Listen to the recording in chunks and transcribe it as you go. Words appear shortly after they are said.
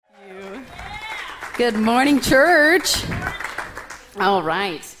Good morning, church. All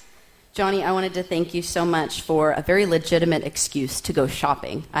right. Johnny, I wanted to thank you so much for a very legitimate excuse to go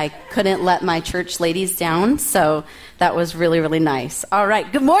shopping. I couldn't let my church ladies down, so that was really, really nice. All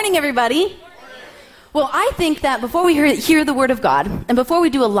right. Good morning, everybody. Well, I think that before we hear the Word of God, and before we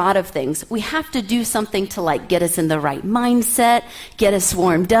do a lot of things, we have to do something to get us in the right mindset, get us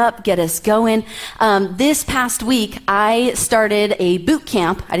warmed up, get us going. This past week, I started a boot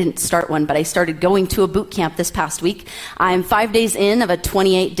camp. I didn't start one, but I started going to a boot camp this past week. I'm 5 days in of a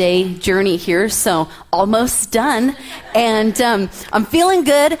 28-day journey here, so almost done. And I'm feeling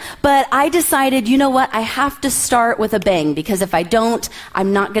good, but I decided, you know what, I have to start with a bang, because if I don't,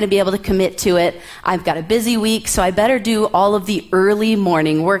 I'm not going to be able to commit to it. I've got a busy week, so I better do all of the early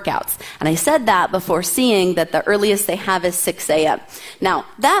morning workouts. And I said that before seeing that the earliest they have is 6 a.m. Now,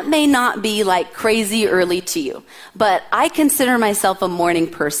 that may not be crazy early to you, but I consider myself a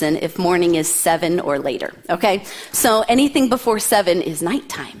morning person if morning is 7 or later, okay? So anything before 7 is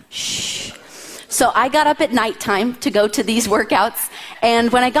nighttime. Shh. So I got up at nighttime to go to these workouts, and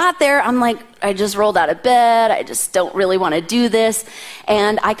when I got there, I'm I just rolled out of bed. I just don't really want to do this.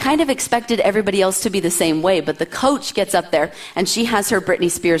 And I kind of expected everybody else to be the same way, but the coach gets up there, and she has her Britney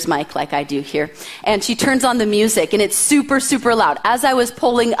Spears mic like I do here, and she turns on the music, and it's super, super loud. As I was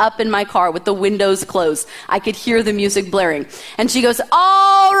pulling up in my car with the windows closed, I could hear the music blaring. And she goes,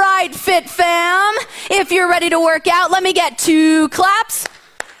 "All right, Fit Fam, if you're ready to work out, let me get 2 claps."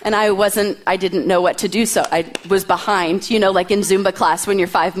 And I didn't know what to do, so I was behind, like in Zumba class when you're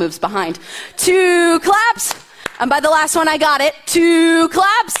 5 moves behind. 2 claps, and by the last one I got it, 2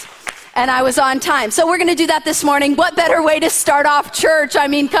 claps, and I was on time. So we're going to do that this morning. What better way to start off church? I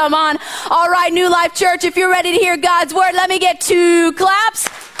mean, come on. All right, New Life Church, if you're ready to hear God's word, let me get 2 claps,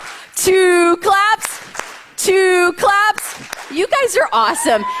 2 claps, 2 claps. You guys are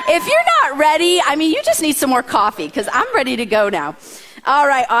awesome. If you're not ready, you just need some more coffee, because I'm ready to go now. All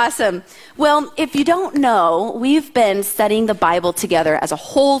right, awesome. Well, if you don't know, we've been studying the Bible together as a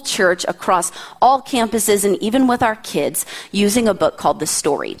whole church across all campuses and even with our kids using a book called The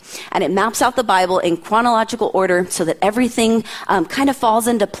Story. And it maps out the Bible in chronological order so that everything kind of falls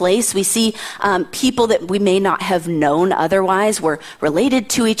into place. We see people that we may not have known otherwise were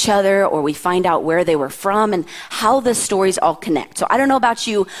related to each other, or we find out where they were from and how the stories all connect. So I don't know about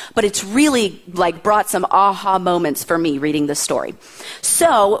you, but it's really brought some aha moments for me reading the story.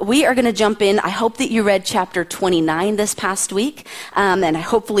 So we are going to jump in. I hope that you read chapter 29 this past week, and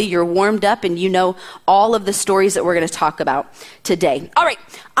hopefully you're warmed up and you know all of the stories that we're going to talk about today. All right,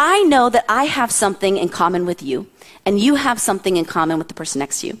 I know that I have something in common with you, and you have something in common with the person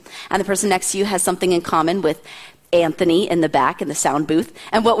next to you, and the person next to you has something in common with Anthony in the back in the sound booth.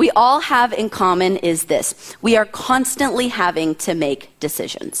 And what we all have in common is this: we are constantly having to make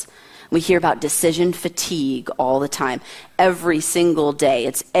decisions. We hear about decision fatigue all the time, every single day.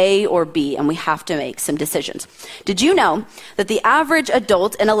 It's A or B, and we have to make some decisions. Did you know that the average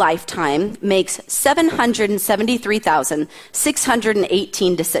adult in a lifetime makes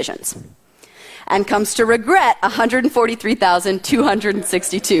 773,618 decisions and comes to regret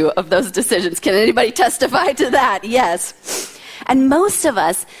 143,262 of those decisions? Can anybody testify to that? Yes. And most of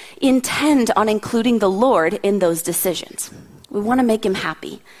us intend on including the Lord in those decisions. We want to make him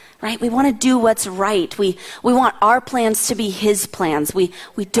happy. Right? We want to do what's right. We want our plans to be his plans. We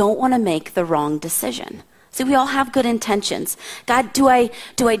don't want to make the wrong decision. See, we all have good intentions. God, do I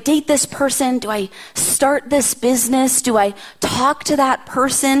date this person? Do I start this business? Do I talk to that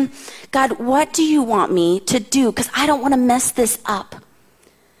person? God, what do you want me to do? Because I don't want to mess this up.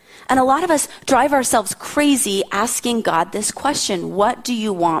 And a lot of us drive ourselves crazy asking God this question: what do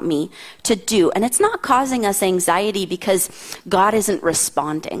you want me to do? And it's not causing us anxiety because God isn't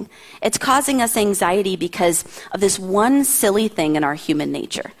responding. It's causing us anxiety because of this one silly thing in our human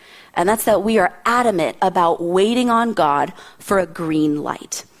nature. And that's that we are adamant about waiting on God for a green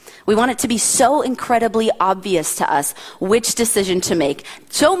light. We want it to be so incredibly obvious to us which decision to make,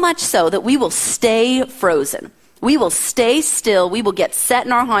 so much so that we will stay frozen. We will stay still, we will get set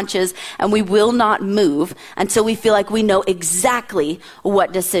in our haunches, and we will not move until we feel like we know exactly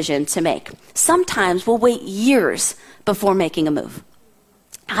what decision to make. Sometimes we'll wait years before making a move.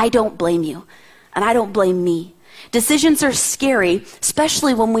 I don't blame you, and I don't blame me. Decisions are scary,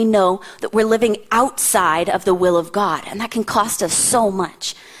 especially when we know that we're living outside of the will of God, and that can cost us so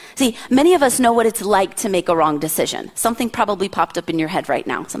much. See, many of us know what it's like to make a wrong decision. Something probably popped up in your head right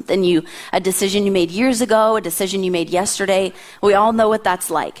now. A decision you made years ago, a decision you made yesterday. We all know what that's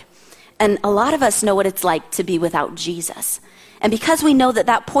like. And a lot of us know what it's like to be without Jesus. And because we know that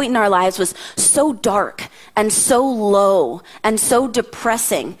that point in our lives was so dark and so low and so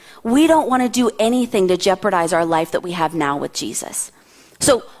depressing, we don't want to do anything to jeopardize our life that we have now with Jesus.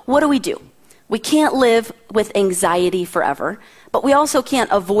 So what do? We can't live with anxiety forever, but we also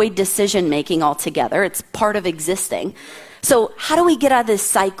can't avoid decision making altogether. It's part of existing. So how do we get out of this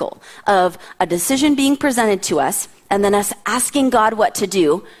cycle of a decision being presented to us and then us asking God what to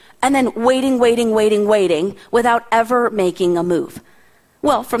do and then waiting without ever making a move?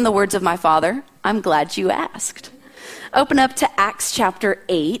 Well, from the words of my father, I'm glad you asked. Open up to Acts chapter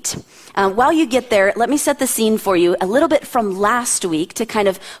 8. While you get there, let me set the scene for you a little bit from last week to kind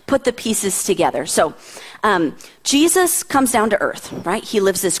of put the pieces together. So Jesus comes down to earth, right? He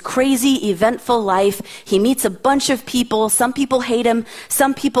lives this crazy, eventful life. He meets a bunch of people. Some people hate him.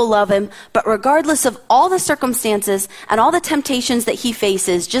 Some people love him. But regardless of all the circumstances and all the temptations that he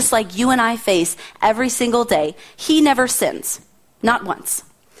faces, just like you and I face every single day, he never sins. Not once.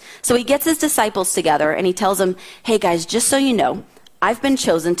 So he gets his disciples together and he tells them, hey guys, just so you know, I've been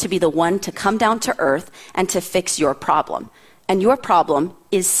chosen to be the one to come down to earth and to fix your problem. And your problem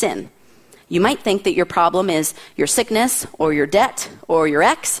is sin. You might think that your problem is your sickness or your debt or your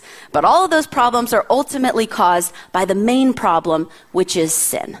ex, but all of those problems are ultimately caused by the main problem, which is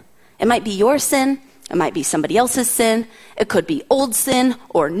sin. It might be your sin. It might be somebody else's sin. It could be old sin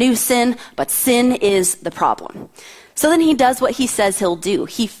or new sin, but sin is the problem. So then he does what he says he'll do.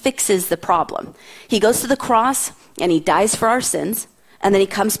 He fixes the problem. He goes to the cross and he dies for our sins. And then he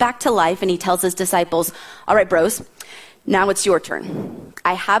comes back to life and he tells his disciples, all right, bros, now it's your turn.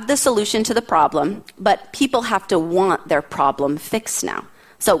 I have the solution to the problem, but people have to want their problem fixed now.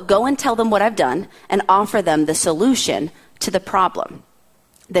 So go and tell them what I've done and offer them the solution to the problem.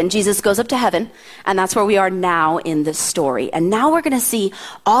 Then Jesus goes up to heaven, and that's where we are now in the story. And now we're going to see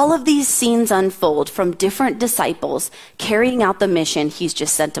all of these scenes unfold from different disciples carrying out the mission he's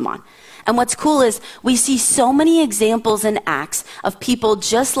just sent them on. And what's cool is we see so many examples in Acts of people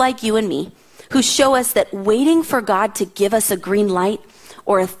just like you and me who show us that waiting for God to give us a green light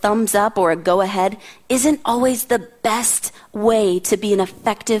or a thumbs up or a go ahead isn't always the best way to be an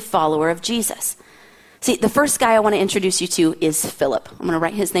effective follower of Jesus. See, the first guy I want to introduce you to is Philip. I'm going to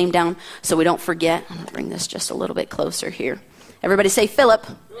write his name down so we don't forget. I'm going to bring this just a little bit closer here. Everybody say Philip.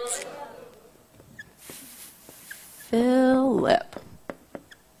 Philip.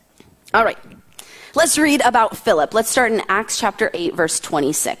 All right. Let's read about Philip. Let's start in Acts chapter 8, verse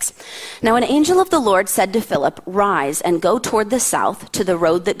 26. Now an angel of the Lord said to Philip, rise and go toward the south to the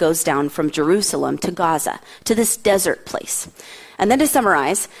road that goes down from Jerusalem to Gaza, to this desert place. And then to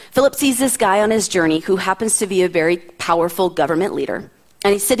summarize, Philip sees this guy on his journey who happens to be a very powerful government leader.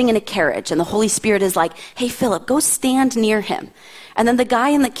 And he's sitting in a carriage, and the Holy Spirit is like, hey, Philip, go stand near him. And then the guy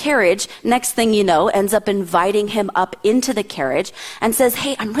in the carriage, next thing you know, ends up inviting him up into the carriage and says,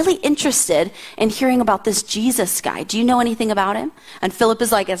 hey, I'm really interested in hearing about this Jesus guy. Do you know anything about him? And Philip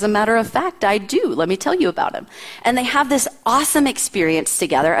is like, as a matter of fact, I do. Let me tell you about him. And they have this awesome experience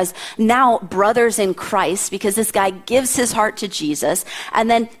together as now brothers in Christ, because this guy gives his heart to Jesus. And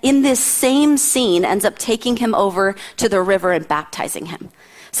then in this same scene ends up taking him over to the river and baptizing him.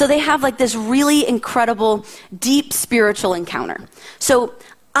 So they have like this really incredible, deep spiritual encounter. So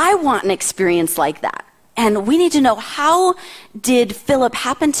I want an experience like that. And we need to know, how did Philip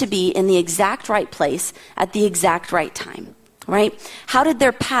happen to be in the exact right place at the exact right time, right? How did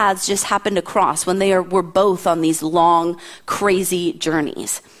their paths just happen to cross when they were both on these long, crazy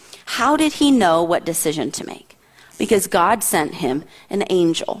journeys? How did he know what decision to make? Because God sent him an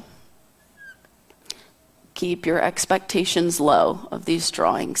angel. Keep your expectations low of these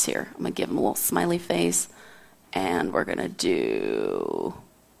drawings here. I'm going to give him a little smiley face. And we're going to do...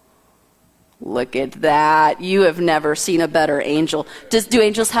 Look at that. You have never seen a better angel. Do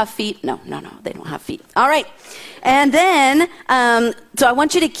angels have feet? No, they don't have feet. All right. And then, so I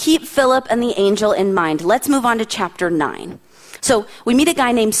want you to keep Philip and the angel in mind. Let's move on to chapter 9. So we meet a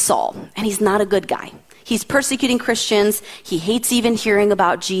guy named Saul, and he's not a good guy. He's persecuting Christians. He hates even hearing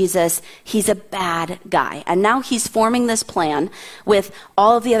about Jesus. He's a bad guy. And now he's forming this plan with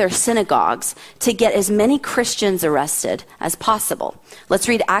all of the other synagogues to get as many Christians arrested as possible. Let's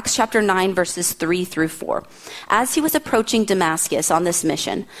read Acts chapter 9, verses 3 through 4. As he was approaching Damascus on this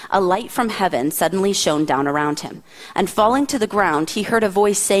mission, a light from heaven suddenly shone down around him. And falling to the ground, he heard a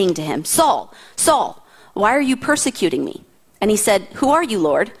voice saying to him, Saul, Saul, why are you persecuting me? And he said, who are you,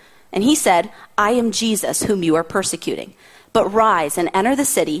 Lord? And he said, I am Jesus, whom you are persecuting. But rise and enter the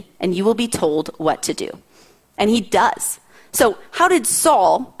city, and you will be told what to do. And he does. So how did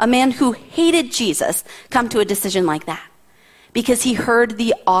Saul, a man who hated Jesus, come to a decision like that? Because he heard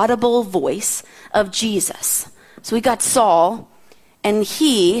the audible voice of Jesus. So we got Saul, and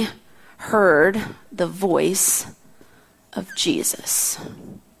he heard the voice of Jesus.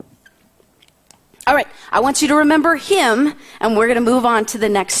 All right, I want you to remember him, and we're going to move on to the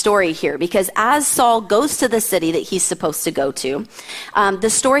next story here, because as Saul goes to the city that he's supposed to go to, the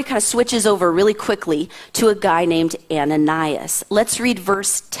story kind of switches over really quickly to a guy named Ananias. Let's read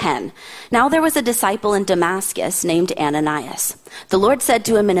verse 10. Now there was a disciple in Damascus named Ananias. The Lord said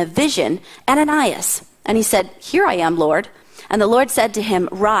to him in a vision, Ananias. And he said, Here I am, Lord. And the Lord said to him,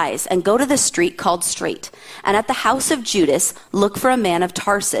 Rise and go to the street called Straight, and at the house of Judas, look for a man of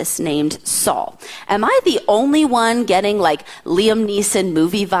Tarsus named Saul. Am I the only one getting like Liam Neeson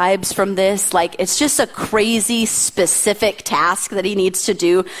movie vibes from this? Like, it's just a crazy specific task that he needs to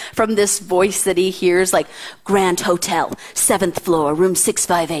do from this voice that he hears, like Grand Hotel, 7th floor, room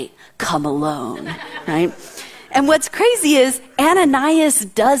 658, come alone, right? And what's crazy is Ananias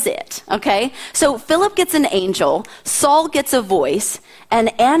does it, okay? So Philip gets an angel, Saul gets a voice, and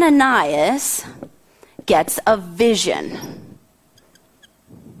Ananias gets a vision.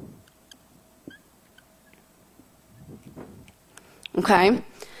 Okay?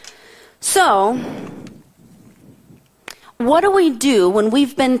 So, what do we do when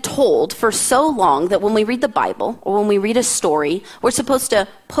we've been told for so long that when we read the Bible or when we read a story, we're supposed to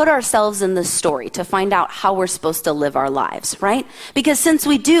put ourselves in the story to find out how we're supposed to live our lives, right? Because since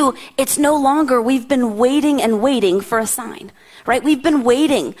we do, it's no longer we've been waiting and waiting for a sign, right? We've been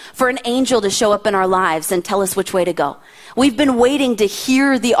waiting for an angel to show up in our lives and tell us which way to go. We've been waiting to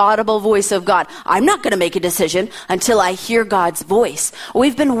hear the audible voice of God. I'm not going to make a decision until I hear God's voice.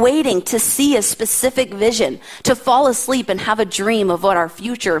 We've been waiting to see a specific vision, to fall asleep and have a dream of what our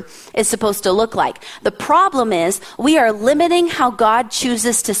future is supposed to look like. The problem is we are limiting how God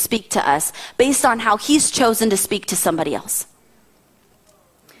chooses to speak to us based on how he's chosen to speak to somebody else.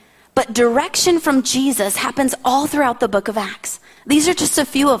 But direction from Jesus happens all throughout the book of Acts. These are just a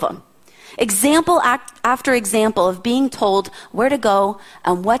few of them. Example after example of being told where to go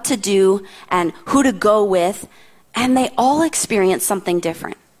and what to do and who to go with, and they all experience something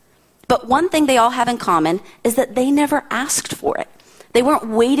different. But one thing they all have in common is that they never asked for it. They weren't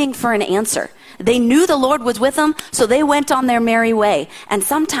waiting for an answer. They knew the Lord was with them, so they went on their merry way, and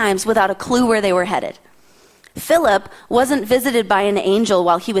sometimes without a clue where they were headed. Philip wasn't visited by an angel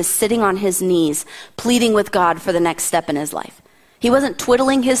while he was sitting on his knees, pleading with God for the next step in his life. He wasn't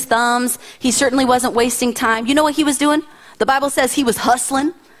twiddling his thumbs. He certainly wasn't wasting time. You know what he was doing? The Bible says he was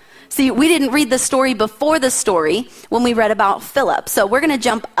hustling. See, we didn't read the story before the story when we read about Philip. So we're going to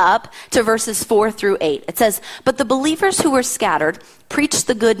jump up to verses 4 through 8. It says, But the believers who were scattered preached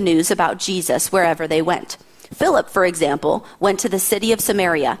the good news about Jesus wherever they went. Philip, for example, went to the city of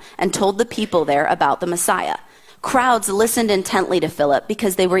Samaria and told the people there about the Messiah. Crowds listened intently to Philip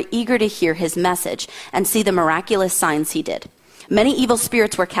because they were eager to hear his message and see the miraculous signs he did. Many evil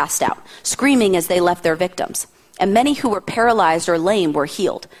spirits were cast out, screaming as they left their victims. And many who were paralyzed or lame were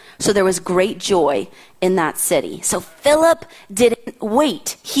healed. So there was great joy in that city. So Philip didn't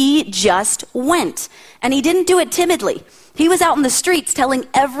wait. He just went. And he didn't do it timidly. He was out in the streets telling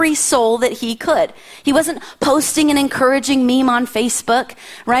every soul that he could. He wasn't posting an encouraging meme on Facebook,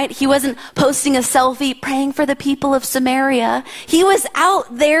 right? He wasn't posting a selfie praying for the people of Samaria. He was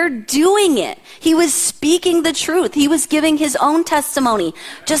out there doing it. He was speaking the truth. He was giving his own testimony,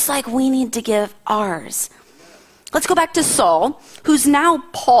 just like we need to give ours. Let's go back to Saul, who's now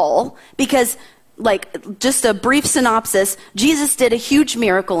Paul, because just a brief synopsis, Jesus did a huge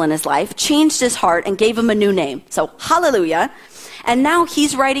miracle in his life, changed his heart, and gave him a new name. So, hallelujah. And now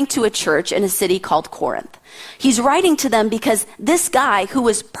he's writing to a church in a city called Corinth. He's writing to them because this guy who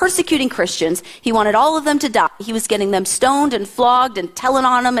was persecuting Christians, he wanted all of them to die. He was getting them stoned and flogged and telling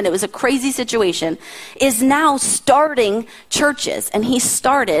on them, and it was a crazy situation, is now starting churches. And he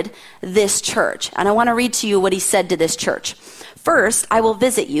started this church. And I want to read to you what he said to this church. First, I will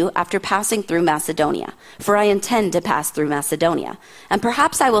visit you after passing through Macedonia, for I intend to pass through Macedonia. And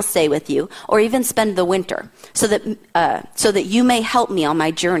perhaps I will stay with you, or even spend the winter, so that you may help me on my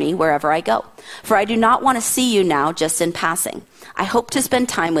journey wherever I go. For I do not want to see you now just in passing. I hope to spend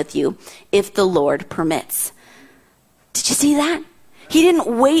time with you if the Lord permits. Did you see that? He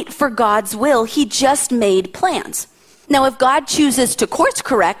didn't wait for God's will. He just made plans. Now, if God chooses to course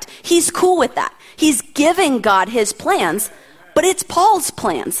correct, he's cool with that. He's giving God his plans, but it's Paul's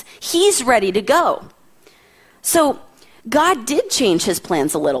plans. He's ready to go. So God did change his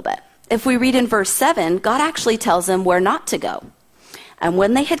plans a little bit. If we read in verse 7, God actually tells him where not to go. And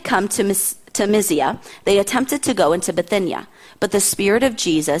when they had come to Mysia, they attempted to go into Bithynia, but the Spirit of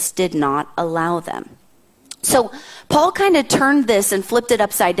Jesus did not allow them. So Paul kind of turned this and flipped it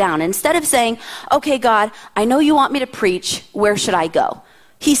upside down. Instead of saying, okay, God, I know you want me to preach. Where should I go?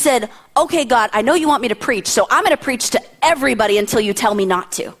 He said, okay, God, I know you want me to preach, so I'm going to preach to everybody until you tell me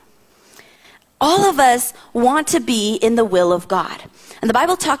not to. All of us want to be in the will of God. And the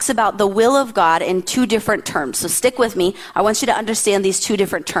Bible talks about the will of God in two different terms. So stick with me. I want you to understand these two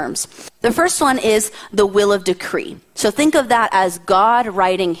different terms. The first one is the will of decree. So think of that as God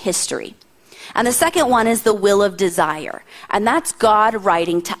writing history. And the second one is the will of desire. And that's God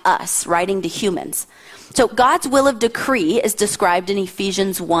writing to us, writing to humans. So God's will of decree is described in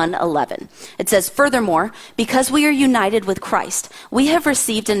Ephesians 1:11. It says, furthermore, because we are united with Christ, we have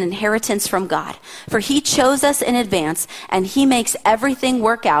received an inheritance from God. For he chose us in advance, and he makes everything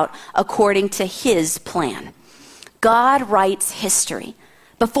work out according to his plan. God writes history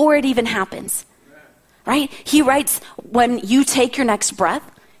before it even happens, right? He writes when you take your next breath.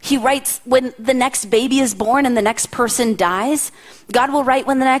 He writes when the next baby is born and the next person dies. God will write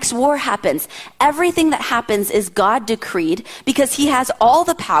when the next war happens. Everything that happens is God decreed because he has all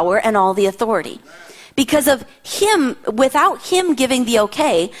the power and all the authority. Because of him, without him giving the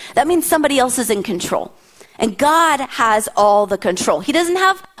okay, that means somebody else is in control. And God has all the control. He doesn't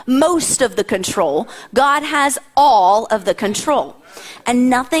have most of the control. God has all of the control. And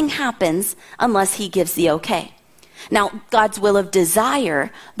nothing happens unless he gives the okay. Now, God's will of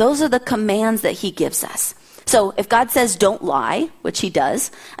desire, those are the commands that he gives us. So if God says don't lie, which he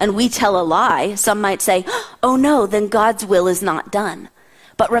does, and we tell a lie, some might say, oh no, then God's will is not done.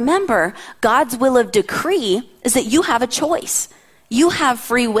 But remember, God's will of decree is that you have a choice. You have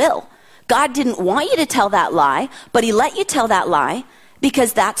free will. God didn't want you to tell that lie, but he let you tell that lie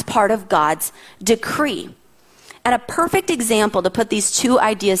because that's part of God's decree. And a perfect example to put these two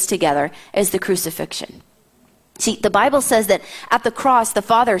ideas together is the crucifixion. See, the Bible says that at the cross, the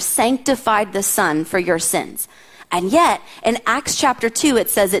Father sanctified the Son for your sins. And yet, in Acts chapter 2, it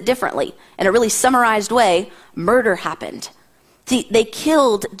says it differently. In a really summarized way, murder happened. See, they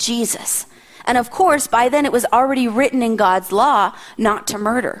killed Jesus. And of course, by then it was already written in God's law not to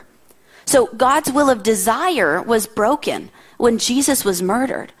murder. So God's will of desire was broken when Jesus was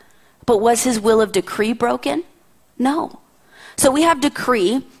murdered. But was his will of decree broken? No. So we have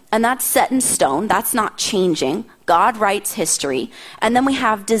decree, and that's set in stone. That's not changing. God writes history. And then we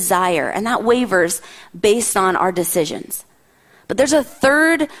have desire, and that wavers based on our decisions. But there's a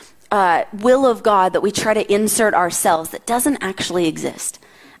third will of God that we try to insert ourselves that doesn't actually exist.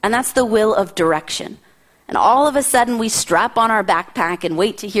 And that's the will of direction. And all of a sudden we strap on our backpack and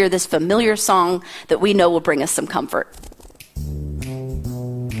wait to hear this familiar song that we know will bring us some comfort.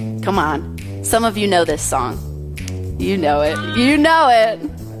 Come on. Some of you know this song. You know it. You know it.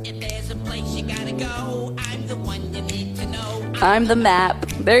 If there's a place you gotta go, I'm the one you need to know. I'm the map.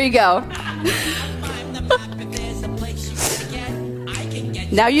 There you go. I'm the map. If there's a place you gotta get, I can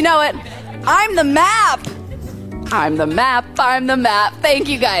get. Now you know it. I'm the map. I'm the map. I'm the map. Thank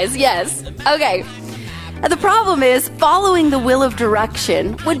you guys. Yes. Okay. The problem is following the will of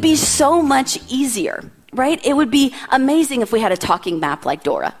direction would be so much easier, right? It would be amazing if we had a talking map like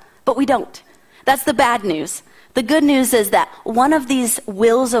Dora, but we don't. That's the bad news. The good news is that one of these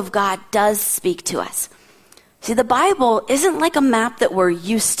wills of God does speak to us. See, the Bible isn't like a map that we're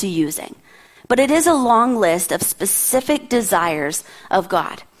used to using, but it is a long list of specific desires of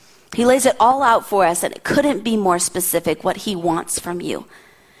God. He lays it all out for us, and it couldn't be more specific what he wants from you.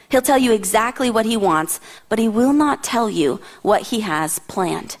 He'll tell you exactly what he wants, but he will not tell you what he has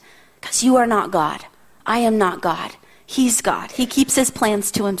planned, because you are not God. I am not God. He's God. He keeps his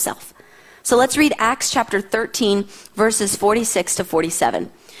plans to himself. So let's read Acts chapter 13, verses 46 to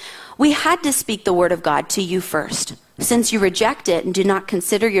 47. We had to speak the word of God to you first. Since you reject it and do not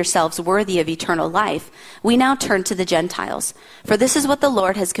consider yourselves worthy of eternal life, we now turn to the Gentiles. For this is what the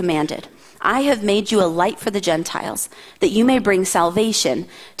Lord has commanded. I have made you a light for the Gentiles, that you may bring salvation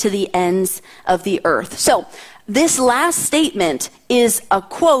to the ends of the earth. So this last statement is a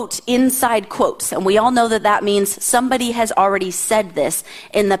quote inside quotes. And we all know that that means somebody has already said this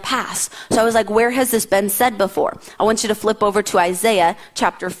in the past. So I was like, where has this been said before? I want you to flip over to Isaiah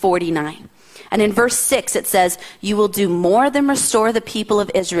chapter 49. And in verse 6, it says, you will do more than restore the people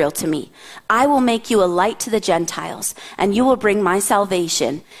of Israel to me. I will make you a light to the Gentiles, and you will bring my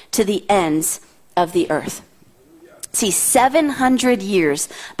salvation to the ends of the earth. See, 700 years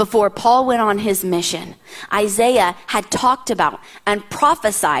before Paul went on his mission, Isaiah had talked about and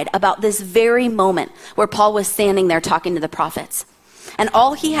prophesied about this very moment where Paul was standing there talking to the prophets. And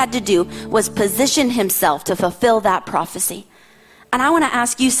all he had to do was position himself to fulfill that prophecy. And I want to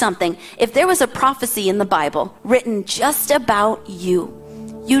ask you something. If there was a prophecy in the Bible written just about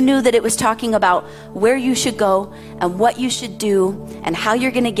you, You knew that it was talking about where you should go and what you should do and how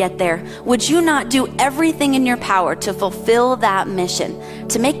you're going to get there. Would you not do everything in your power to fulfill that mission,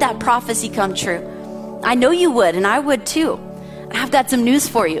 to make that prophecy come true? I know you would, and I would too. I've got some news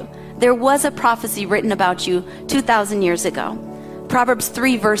for you. There was a prophecy written about you 2,000 years ago. Proverbs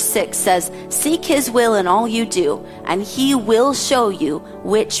 3 verse 6 says, "Seek his will in all you do, and he will show you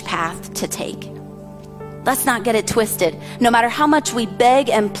which path to take." Let's not get it twisted. No matter how much we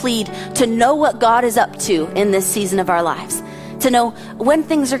beg and plead to know what God is up to in this season of our lives, to know when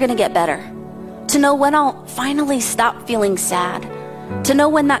things are going to get better, to know when I'll finally stop feeling sad, to know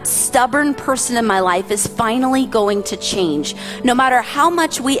when that stubborn person in my life is finally going to change. No matter how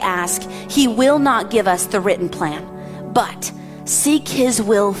much we ask, he will not give us the written plan. But seek his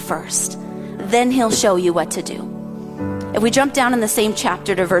will first. Then he'll show you what to do. If we jump down in the same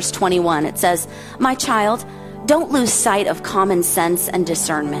chapter to verse 21, it says, "My child, don't lose sight of common sense and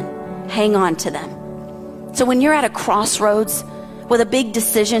discernment. Hang on to them." So when you're at a crossroads with a big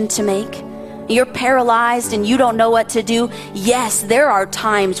decision to make, you're paralyzed and you don't know what to do, yes, there are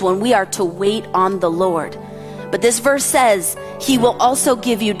times when we are to wait on the Lord. But this verse says he will also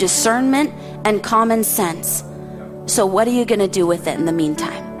give you discernment and common sense. So what are you going to do with it in the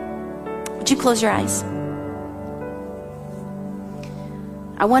meantime? Would you close your eyes?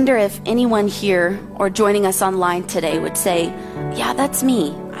 I wonder if anyone here or joining us online today would say, yeah, that's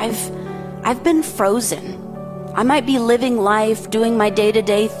me. I've been frozen. I might be living life, doing my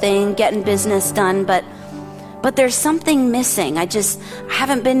day-to-day thing, getting business done, but there's something missing. I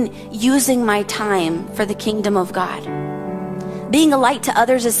haven't been using my time for the kingdom of God. Being a light to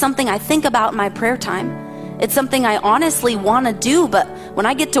others is something I think about in my prayer time. It's something I honestly want to do, but when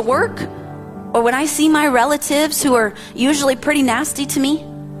I get to work, or when I see my relatives who are usually pretty nasty to me,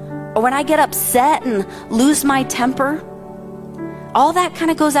 or when I get upset and lose my temper, all that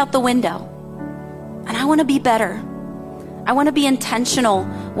kind of goes out the window. And I want to be better. I want to be intentional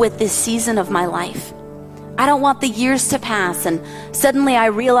with this season of my life. I don't want the years to pass and suddenly I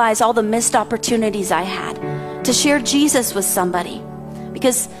realize all the missed opportunities I had to share Jesus with somebody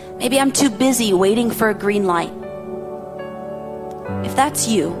because maybe I'm too busy waiting for a green light. If that's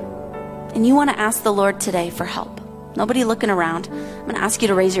you and you want to ask the Lord today for help, nobody looking around, I'm going to ask you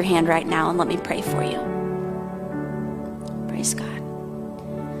to raise your hand right now and let me pray for you. Praise God.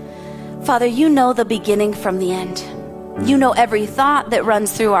 Father, you know the beginning from the end. You know every thought that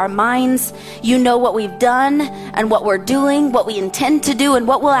runs through our minds. You know what we've done and what we're doing, what we intend to do and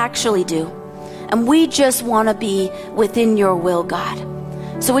what we'll actually do. And we just want to be within your will, God.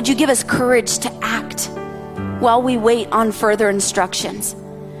 So would you give us courage to act while we wait on further instructions?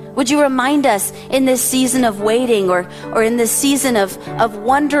 Would you remind us in this season of waiting or in this season of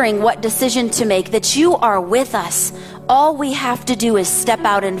wondering what decision to make that you are with us? All we have to do is step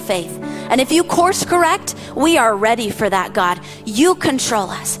out in faith. And if you course correct, we are ready for that, God. You control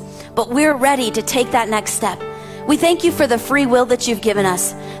us, but we're ready to take that next step. We thank you for the free will that you've given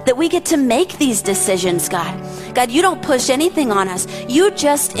us, that we get to make these decisions, God. God, you don't push anything on us. You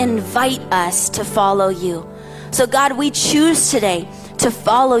just invite us to follow you. So God, we choose today to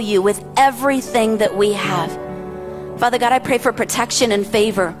follow you with everything that we have. Father God, I pray for protection and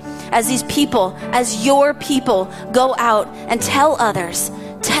favor as these people, as your people, go out and tell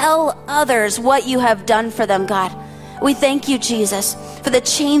others what you have done for them, God. We thank you, Jesus, for the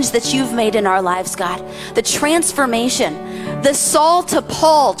change that you've made in our lives, God. The transformation, the Saul to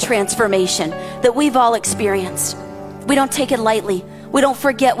Paul transformation that we've all experienced. We don't take it lightly. We don't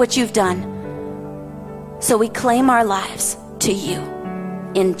forget what you've done. So we claim our lives to you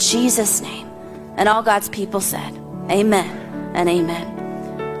in Jesus' name. And all God's people said, amen and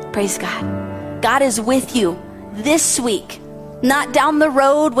amen. Praise God. God is with you this week, not down the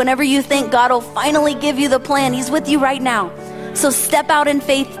road whenever you think God will finally give you the plan. He's with you right now. So step out in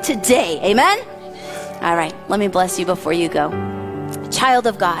faith today. Amen? All right, let me bless you before you go. Child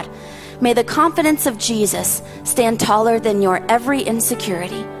of God, may the confidence of Jesus stand taller than your every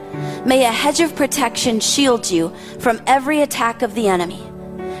insecurity. May a hedge of protection shield you from every attack of the enemy.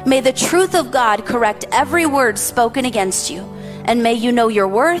 May the truth of God correct every word spoken against you. And may you know your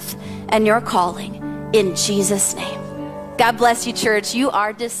worth and your calling in Jesus' name. God bless you, church. You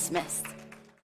are dismissed.